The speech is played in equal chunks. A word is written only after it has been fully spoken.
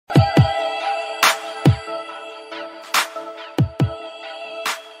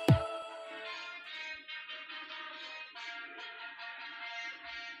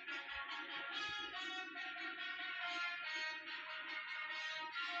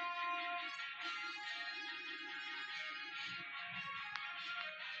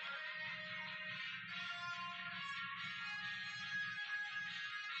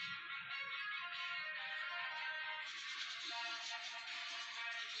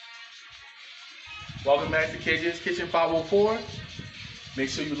Welcome back to KJ's Kitchen 504. Make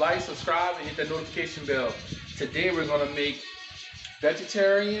sure you like, subscribe, and hit that notification bell. Today we're gonna make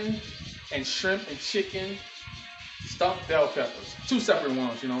vegetarian and shrimp and chicken stuffed bell peppers. Two separate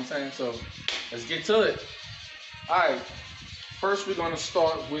ones, you know what I'm saying? So let's get to it. All right, first we're gonna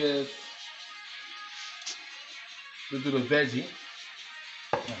start with, we'll do the veggie.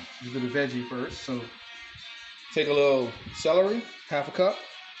 We'll do the veggie first. So take a little celery, half a cup.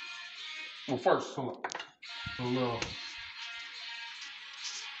 Well, first, hold on. A little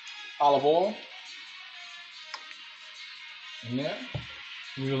olive oil in there.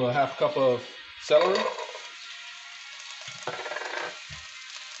 Maybe a little half a cup of celery.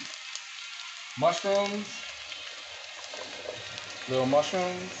 Mushrooms. Little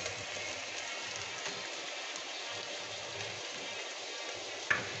mushrooms.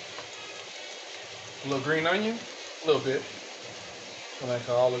 A little green onion, a little bit. I like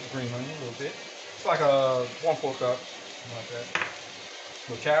olive green onion, a little bit. It's like a 1/4 cup, something like that.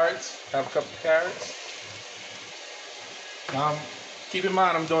 Little carrots, half a cup of carrots. Now, keep in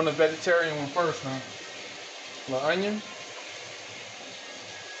mind I'm doing the vegetarian one first now. A little onion.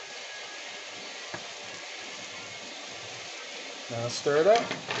 Now stir it up.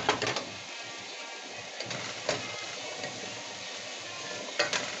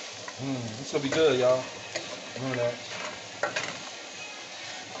 This gonna be good, y'all. Remember that.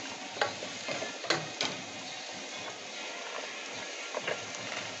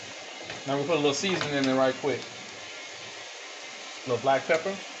 Now we put a little seasoning in there right quick. A little black pepper.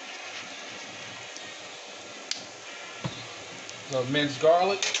 A little minced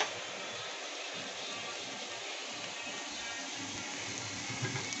garlic.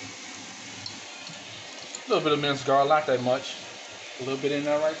 A little bit of minced garlic, not that much. A little bit in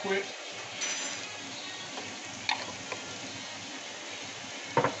there right quick.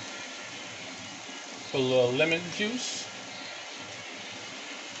 Put a little lemon juice.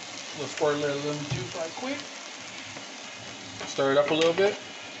 A little squirt of lemon juice right quick. Stir it up a little bit.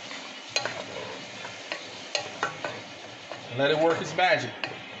 And let it work its magic.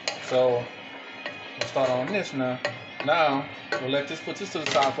 So we'll start on this now. Now we'll put this to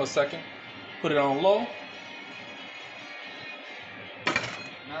the side for a second. Put it on low.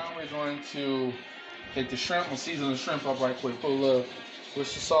 Now we're going to take the shrimp and season the shrimp up right quick. Put a little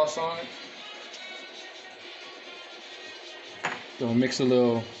Worcester sauce on it. Gonna mix a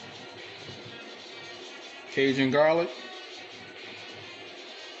little Cajun garlic,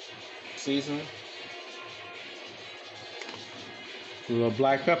 seasoning, a little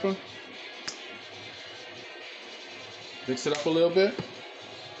black pepper. Mix it up a little bit.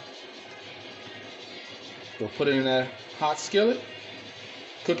 We'll put it in that hot skillet.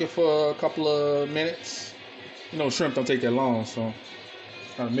 Cook it for a couple of minutes. You know, shrimp don't take that long, so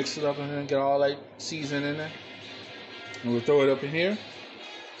kind of mix it up in there and get all that seasoning in there. And we'll throw it up in here.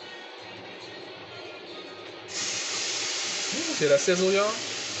 See that sizzle, y'all?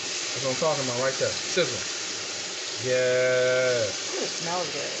 That's what I'm talking about right there. Sizzle. Yeah. Ooh, it smells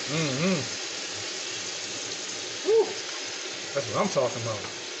good. Woo. That's what I'm talking about.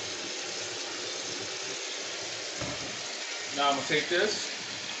 Now I'm gonna take this.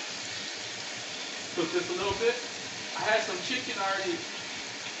 Cook this a little bit. I had some chicken already.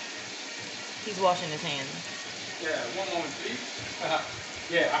 He's washing his hands. Yeah, one moment, please.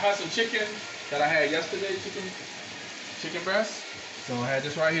 Yeah, I had some chicken that I had yesterday, chicken breast. So I had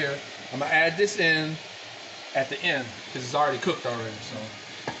this right here. I'm gonna add this in at the end because it's already cooked already. So,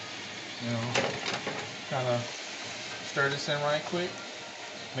 you know, kind of stir this in right quick.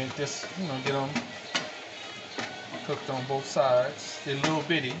 Make this, you know, get them cooked on both sides. They're a little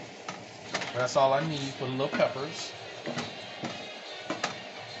bitty. But that's all I need for the little peppers.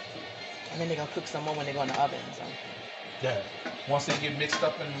 And then they're gonna cook some more when they go in the oven. So. Yeah. Once they get mixed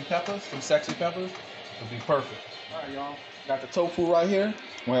up in peppers, some sexy peppers, it'll be perfect. All right, y'all. Got the tofu right here.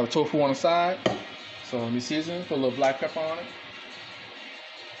 We have a tofu on the side. So let me season. Put a little black pepper on it.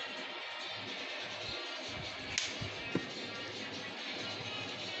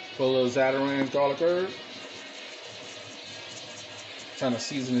 Put a little Zatarain's garlic herb. Trying to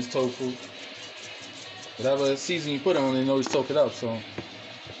season this tofu. Whatever season you put on, you know you soak it up. So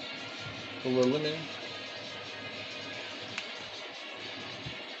put a little lemon.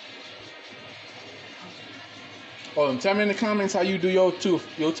 Oh, and tell me in the comments how you do your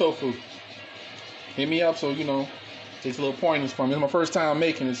tofu. Hit me up so, you know, take a little pointers from me. It's my first time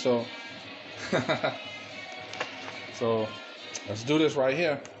making it, so. So, let's do this right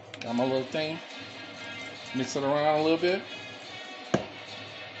here. Got my little thing. Mix it around a little bit.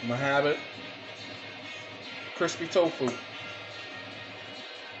 I'm gonna have it crispy tofu.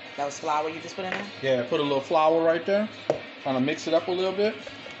 That was flour you just put in there? Yeah, put a little flour right there. Kind of mix it up a little bit.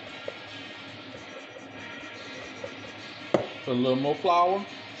 Put a little more flour.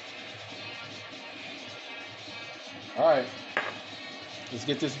 All right. Let's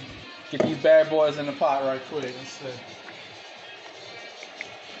get these bad boys in the pot right quick. Let's see.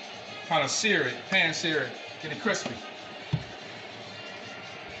 Kind of sear it, pan sear it, get it crispy.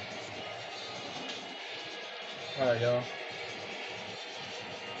 All right, y'all.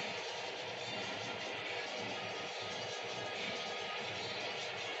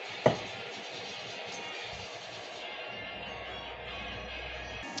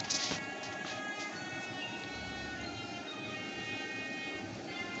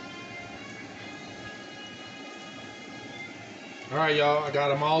 All right, y'all, I got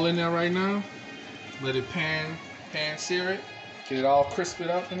them all in there right now. Let it pan sear it. Get it all crisped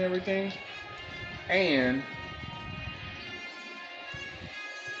up and everything. And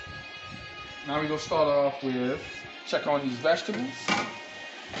now we're gonna start off with check on these vegetables.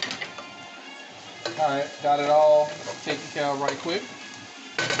 All right, got it all taken care of right quick.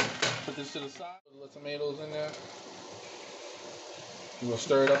 Put this to the side. Put a little tomatoes in there. We're gonna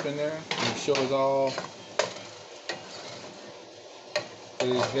stir it up in there. Make sure it's all. It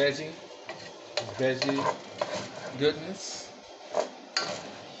is veggie goodness.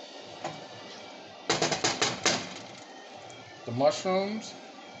 The mushrooms,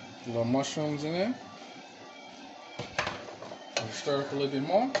 little mushrooms in there. Stir it up a little bit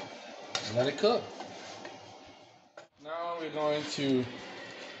more and let it cook. Now we're going to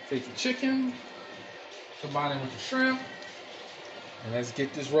take the chicken, combine it with the shrimp, and let's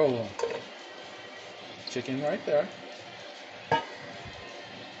get this rolling. Chicken right there.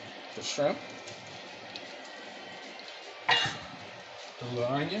 The shrimp, the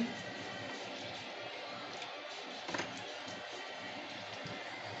little onion,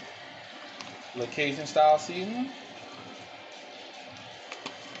 a little Cajun style seasoning,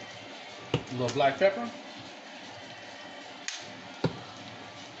 a little black pepper,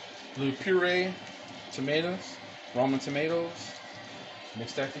 a little puree tomatoes, Roman tomatoes,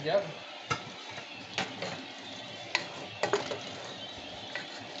 mix that together.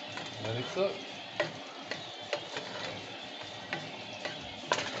 Let it cook.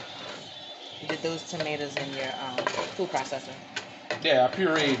 You did those tomatoes in your food processor? Yeah, I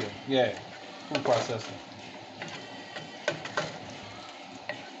pureed it. Yeah, food processor.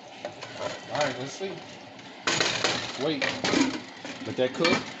 All right, let's see. Wait, let that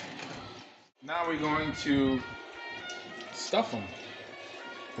cook. Now we're going to stuff them.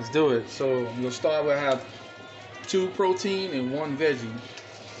 Let's do it. So I'm gonna start with have 2 protein and 1 veggie.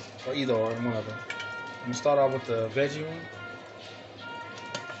 Or either or, one of them. I'm gonna start off with the veggie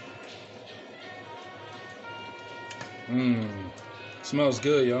one. Smells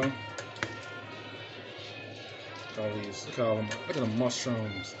good, y'all. Look at the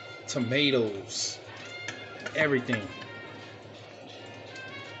mushrooms, tomatoes, everything.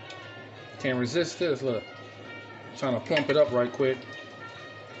 Can't resist this. Look, trying to plump it up right quick.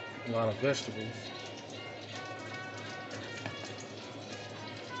 A lot of vegetables.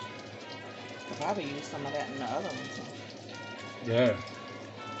 Probably use some of that in the other one too. Yeah.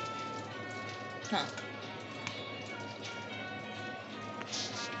 Huh.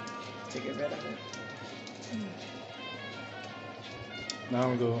 To get rid of it. Now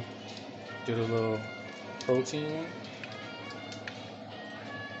I'm gonna get a little protein one.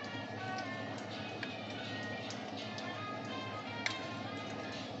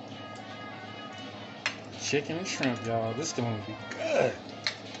 Chicken and shrimp, y'all. This is gonna be good.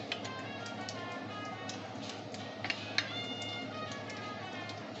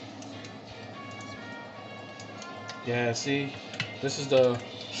 Yeah, see, this is the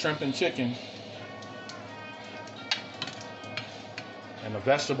shrimp and chicken. And the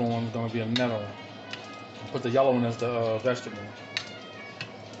vegetable one is going to be another one. Put the yellow one as the vegetable.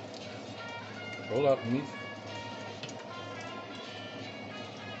 Roll up, meat.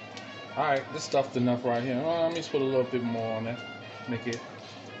 Alright, this stuffed enough right here. Oh, let me just put a little bit more on that. Make it.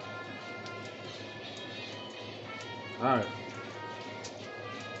 Alright.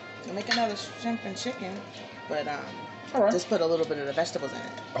 You make another shrimp and chicken, but all right. Just put a little bit of the vegetables in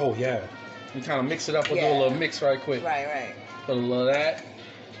it. Oh yeah. You kind of mix it up with a little mix right quick. Right. Put a little of that.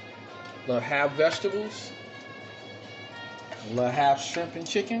 A little half vegetables. A little half shrimp and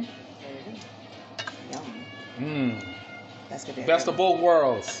chicken. Yum. That's good. Best of both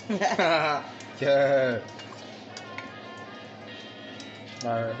worlds. Yeah.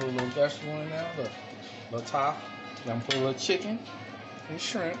 Alright, put a little vegetable in there. Look. A little top. Then put a little chicken and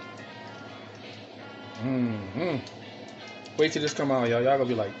shrimp. Wait till this come out, y'all. Y'all gonna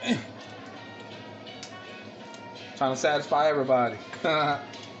be like, eh. Trying to satisfy everybody.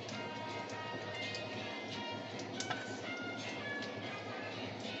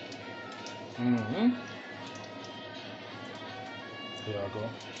 Mm-hmm. Here y'all go.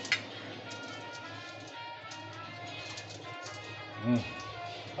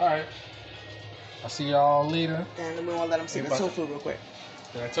 All right. I'll see y'all later. And then we won't let them see the tofu real quick.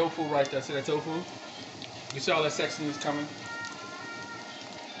 That tofu right there. See that tofu? You see all that sexiness coming?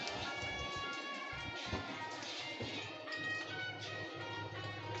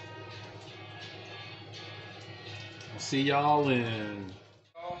 I'll see y'all in.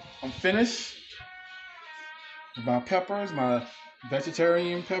 I'm finished with my peppers, my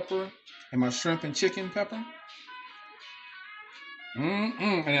vegetarian pepper, and my shrimp and chicken pepper.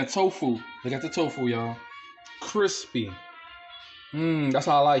 And that tofu. Look at the tofu, y'all. Crispy. That's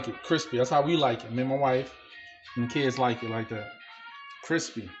how I like it. Crispy. That's how we like it. Me and my wife and the kids like it like that.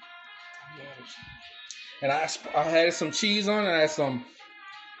 Crispy. And I had some cheese on it. I had some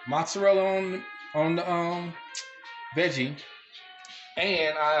mozzarella on the veggie.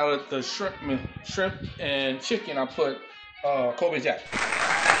 And I added the shrimp and chicken. I put Kobe Jack.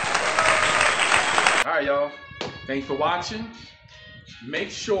 All right, y'all. Thanks for watching.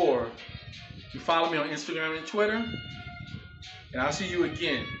 Make sure you follow me on Instagram and Twitter. And I'll see you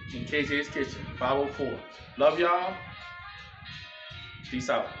again in KJ's Kitchen, 504. Love y'all. Peace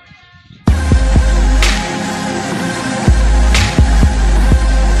out.